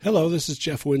Hello, this is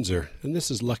Jeff Windsor, and this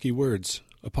is Lucky Words,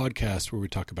 a podcast where we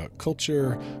talk about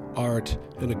culture, art,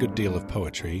 and a good deal of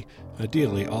poetry,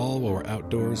 ideally all while we're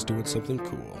outdoors doing something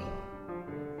cool.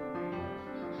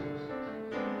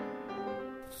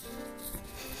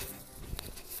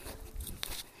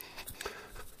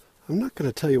 I'm not going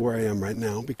to tell you where I am right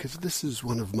now because this is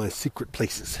one of my secret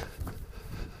places.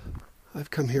 I've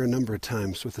come here a number of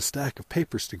times with a stack of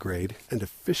papers to grade and a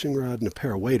fishing rod and a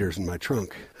pair of waders in my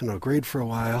trunk. And I'll grade for a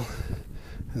while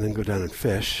and then go down and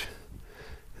fish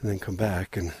and then come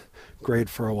back and grade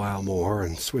for a while more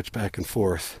and switch back and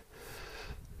forth.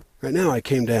 Right now I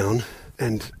came down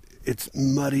and it's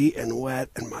muddy and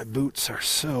wet and my boots are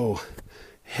so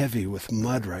heavy with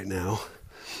mud right now.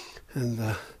 And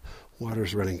the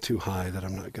water's running too high that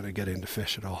I'm not going to get in to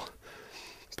fish at all.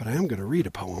 But I am going to read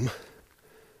a poem.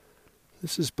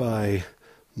 This is by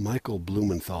Michael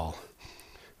Blumenthal.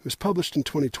 It was published in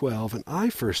 2012, and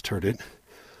I first heard it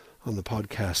on the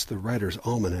podcast The Writer's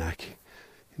Almanac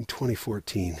in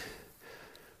 2014.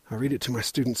 I read it to my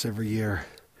students every year,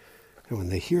 and when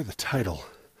they hear the title,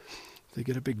 they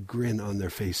get a big grin on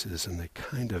their faces, and they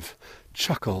kind of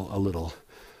chuckle a little,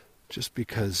 just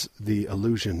because the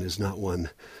allusion is not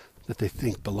one that they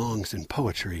think belongs in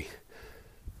poetry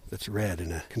that's read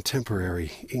in a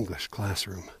contemporary English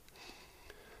classroom.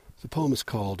 The poem is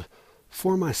called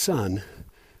For My Son,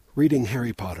 Reading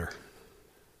Harry Potter.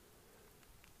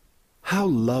 How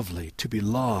lovely to be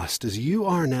lost as you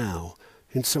are now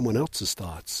in someone else's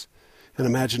thoughts, an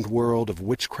imagined world of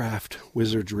witchcraft,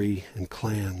 wizardry, and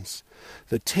clans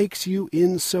that takes you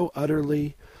in so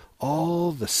utterly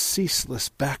all the ceaseless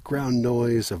background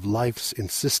noise of life's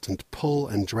insistent pull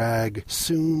and drag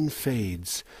soon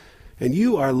fades, and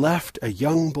you are left a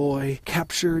young boy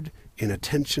captured in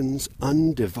attention's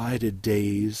undivided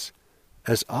days,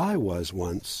 as I was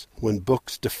once, when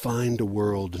books defined a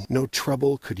world no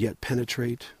trouble could yet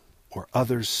penetrate, or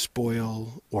others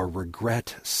spoil, or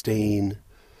regret stain,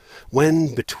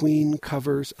 when between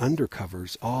covers, under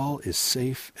covers, all is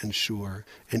safe and sure,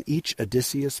 and each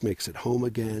Odysseus makes it home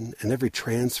again, and every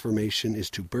transformation is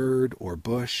to bird or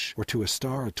bush, or to a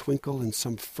star a-twinkle in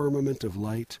some firmament of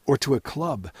light, or to a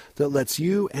club that lets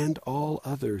you and all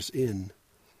others in.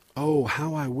 Oh,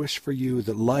 how I wish for you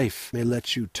that life may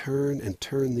let you turn and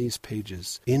turn these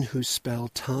pages, in whose spell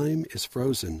time is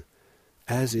frozen,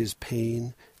 as is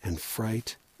pain and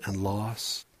fright and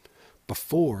loss,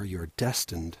 before you're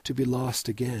destined to be lost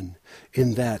again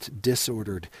in that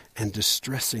disordered and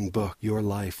distressing book your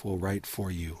life will write for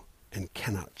you and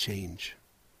cannot change.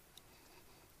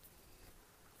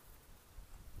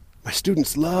 My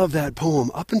students love that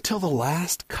poem up until the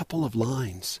last couple of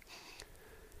lines.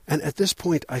 And at this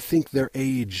point, I think their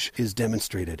age is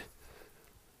demonstrated.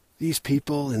 These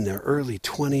people in their early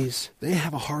 20s, they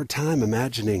have a hard time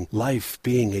imagining life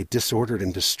being a disordered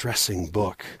and distressing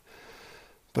book.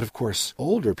 But of course,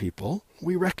 older people,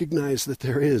 we recognize that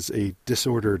there is a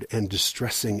disordered and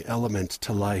distressing element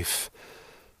to life.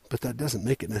 But that doesn't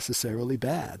make it necessarily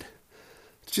bad.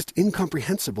 It's just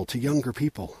incomprehensible to younger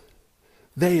people.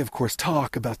 They, of course,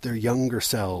 talk about their younger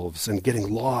selves and getting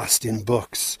lost in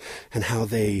books and how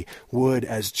they would,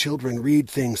 as children, read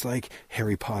things like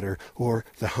Harry Potter or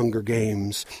The Hunger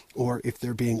Games, or, if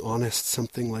they're being honest,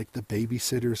 something like The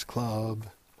Babysitter's Club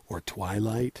or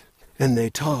Twilight. And they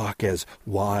talk as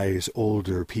wise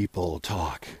older people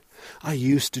talk. I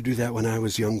used to do that when I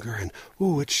was younger, and,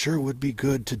 it sure would be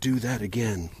good to do that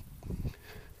again.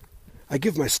 I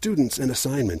give my students an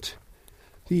assignment.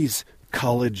 These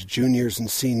college juniors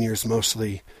and seniors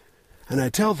mostly, and I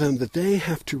tell them that they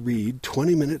have to read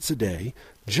 20 minutes a day,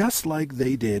 just like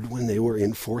they did when they were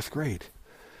in 4th grade.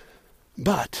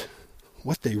 But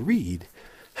what they read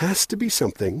has to be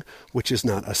something which is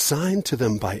not assigned to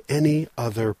them by any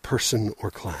other person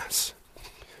or class.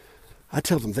 I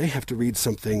tell them they have to read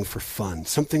something for fun,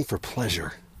 something for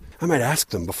pleasure. I might ask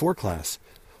them before class,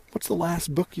 "What's the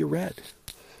last book you read?"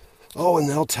 Oh, and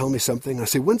they'll tell me something. I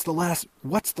say, what's the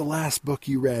last book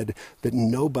you read that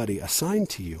nobody assigned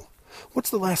to you? What's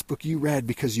the last book you read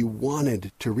because you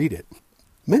wanted to read it?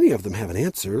 Many of them have an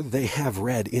answer they have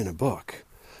read in a book.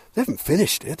 They haven't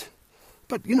finished it,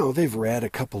 but, they've read a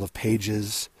couple of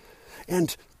pages.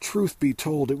 And truth be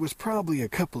told, it was probably a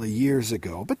couple of years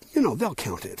ago, but, they'll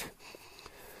count it.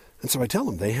 And so I tell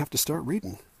them they have to start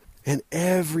reading. And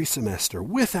every semester,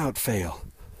 without fail,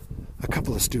 a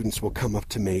couple of students will come up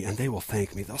to me and they will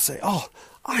thank me. They'll say, "Oh,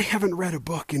 I haven't read a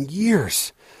book in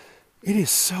years. It is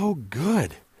so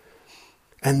good."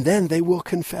 And then they will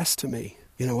confess to me,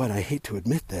 "You know what, I hate to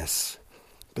admit this,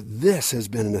 but this has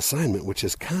been an assignment which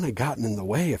has kind of gotten in the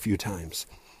way a few times.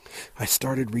 I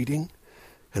started reading,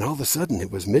 And all of a sudden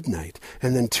it was midnight,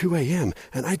 and then 2 a.m.,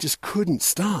 and I just couldn't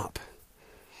stop.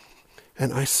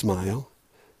 And I smile,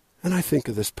 and I think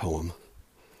of this poem,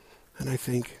 and I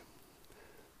think,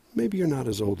 maybe you're not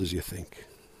as old as you think.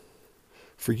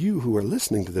 For you who are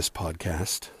listening to this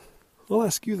podcast, I'll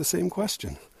ask you the same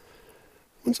question.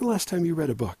 When's the last time you read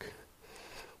a book?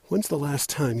 When's the last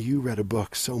time you read a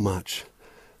book so much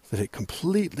that it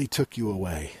completely took you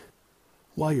away?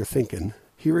 While you're thinking,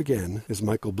 here again is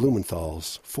Michael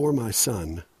Blumenthal's For My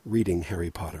Son Reading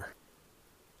Harry Potter.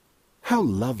 How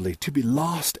lovely to be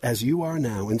lost as you are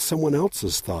now in someone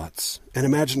else's thoughts, an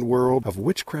imagined world of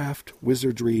witchcraft,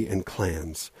 wizardry, and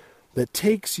clans that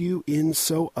takes you in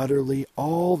so utterly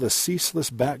all the ceaseless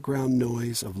background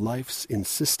noise of life's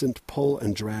insistent pull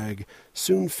and drag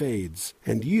soon fades,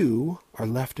 and you are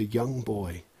left a young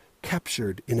boy,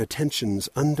 captured in attention's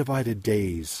undivided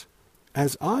daze,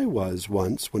 as I was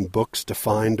once when books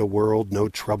defined a world no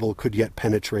trouble could yet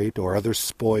penetrate or others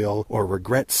spoil or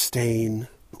regret stain,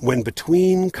 when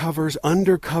between covers,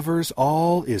 under covers,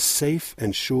 all is safe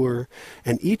and sure,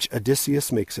 and each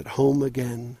Odysseus makes it home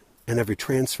again, and every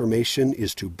transformation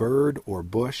is to bird or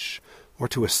bush, or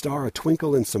to a star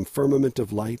a-twinkle in some firmament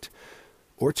of light,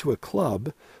 or to a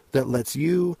club that lets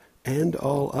you and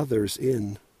all others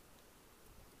in.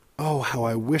 Oh, how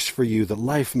I wish for you that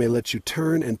life may let you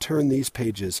turn and turn these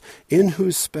pages, in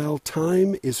whose spell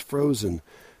time is frozen,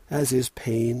 as is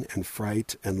pain and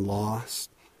fright and loss,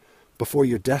 before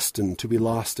you're destined to be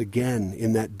lost again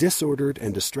in that disordered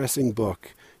and distressing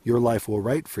book your life will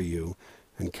write for you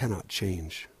and cannot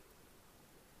change.